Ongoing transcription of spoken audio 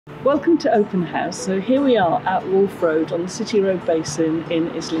Welcome to Open House. So here we are at Wharf Road on the City Road Basin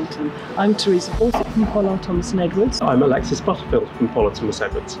in Islington. I'm Teresa Fawcett from Pollard Thomas Edwards. I'm Alexis Butterfield from Pollard Thomas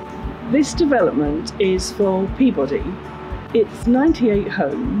Edwards. This development is for Peabody. It's 98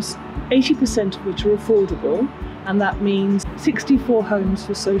 homes, 80% of which are affordable, and that means 64 homes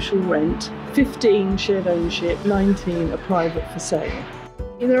for social rent, 15 shared ownership, 19 are private for sale.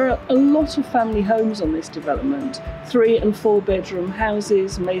 There are a lot of family homes on this development, 3 and 4 bedroom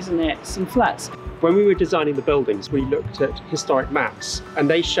houses, maisonettes and flats. When we were designing the buildings, we looked at historic maps, and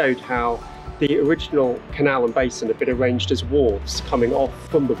they showed how the original canal and basin had been arranged as wharves coming off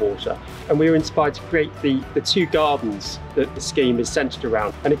from the water. And we were inspired to create the 2 gardens that the scheme is centred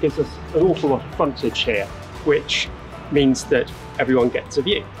around. And it gives us an awful lot of frontage here, which means that everyone gets a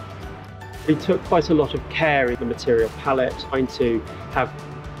view. We took quite a lot of care in the material palette, trying to have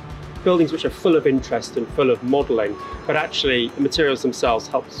buildings which are full of interest and full of modelling, but actually the materials themselves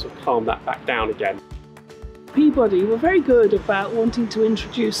help to sort of calm that back down again. Peabody were very good about wanting to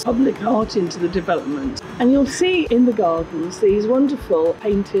introduce public art into the development. And you'll see in the gardens these wonderful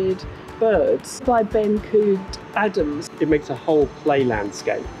painted birds by Ben Cood Adams. It makes a whole play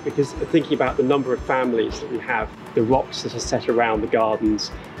landscape, because thinking about the number of families that we have, the rocks that are set around the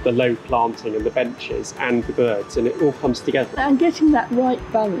gardens, the low planting and the benches and the birds, and it all comes together. And getting that right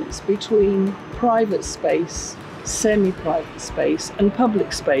balance between private space, semi-private space and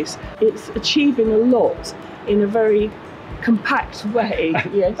public space, it's achieving a lot in a very compact way.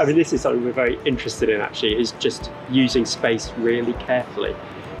 Yes. I mean, this is something we're very interested in actually, is just using space really carefully.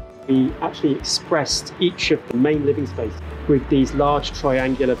 We actually expressed each of the main living spaces with these large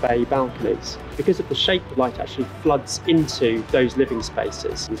triangular bay balconies. Because of the shape, the light actually floods into those living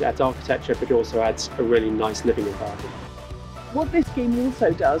spaces. It adds architecture, but it also adds a really nice living environment. What this scheme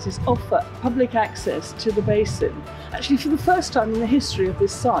also does is offer public access to the basin, actually for the first time in the history of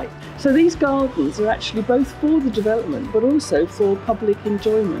this site. So these gardens are actually both for the development, but also for public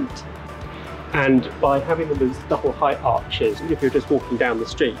enjoyment. And by having them as double height arches, if you're just walking down the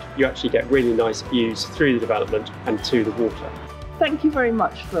street, you actually get really nice views through the development and to the water. Thank you very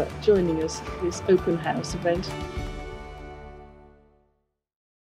much for joining us for this open house event.